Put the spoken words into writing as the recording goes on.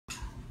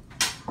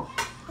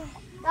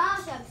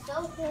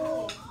so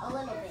cool a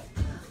little bit.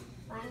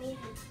 I need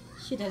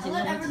She doesn't I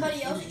let know.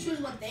 everybody else choose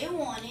what they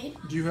wanted.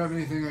 Do you have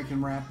anything I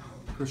can wrap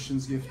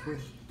Christian's gift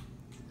with?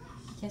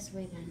 Just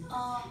wait, honey.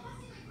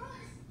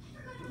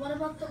 What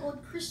about the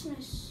old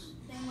Christmas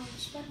thing with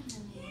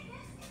Spider-Man?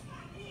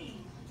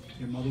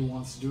 Your mother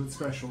wants to do it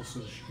special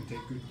so she can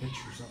take good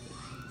pictures of it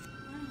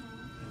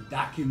and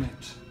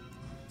document.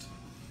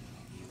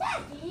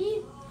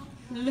 Daddy.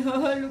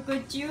 Look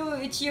at you.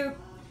 It's your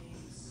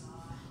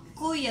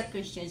kuya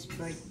Christian's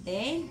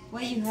birthday.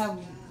 What do you have?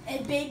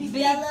 And baby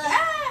Big- Bella.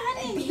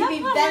 honey, And help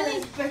baby her, Bella's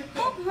honey. birthday.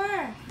 Help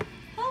her.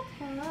 Help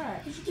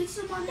her. Did you get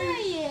some on There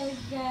there? you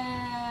go.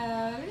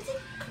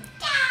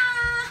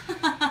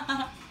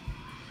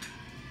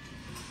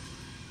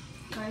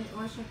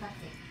 Where's your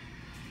bucket?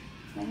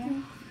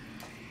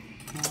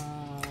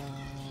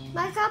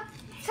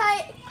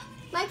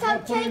 My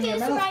cupcake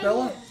is right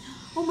here.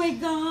 Oh my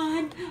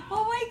god!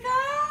 Oh my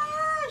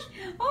gosh!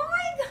 Oh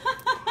my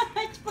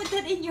gosh! Put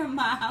that in your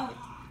mouth.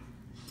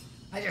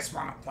 I just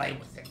want to play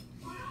with it.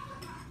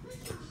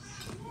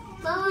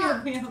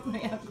 Mama,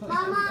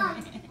 Mama,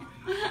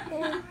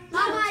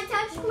 I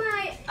touched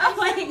my. Oh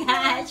my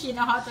gosh! You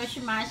know how to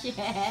smash it.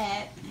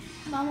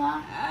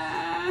 Mama,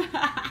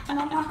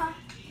 Mama,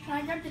 can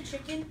I grab the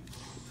chicken?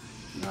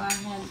 Go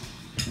ahead.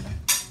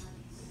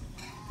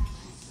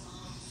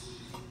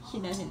 She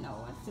doesn't know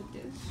what to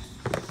do.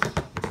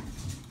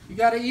 You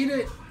gotta eat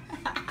it.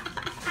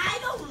 I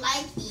don't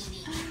like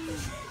eating.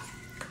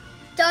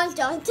 Dun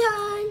dun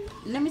dun.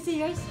 Let me see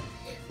yours.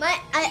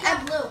 I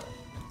got blue.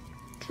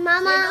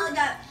 Mama, They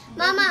got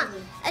Mama,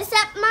 blue.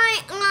 except my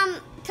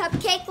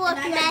cupcake looked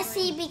And I got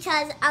messy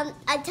because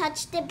I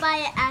touched it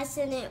by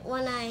accident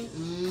when I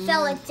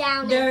fell it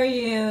down. There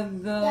you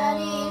go.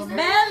 Daddy, is there-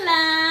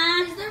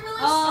 Bella. Is there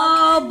really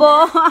Oh something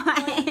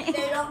boy. like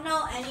they don't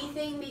know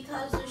anything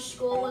because their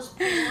school was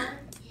poor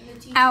and the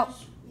teachers Ow.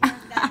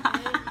 weren't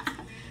that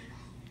good?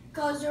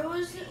 Because there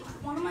was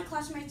one of my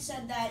classmates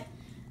said that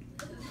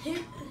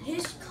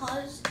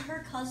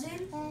her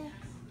cousin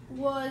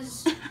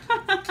was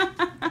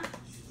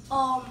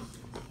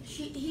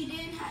he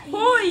didn't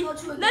Oi, go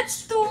to a good that's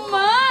school too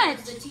much.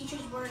 because the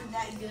teachers weren't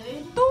that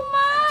good. Too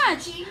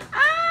much. Teaching.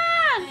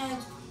 Ah.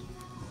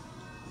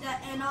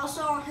 And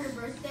also on her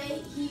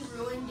birthday, he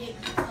ruined it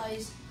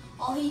because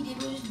all he did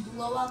was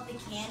blow out the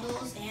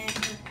candles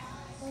and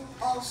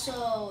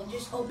also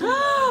just open the gifts.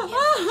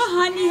 Oh,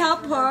 honey,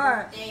 help for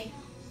her. birthday.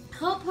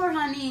 Help her,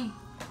 honey.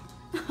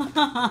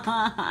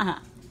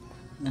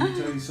 Let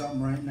me tell you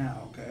something right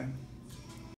now, okay?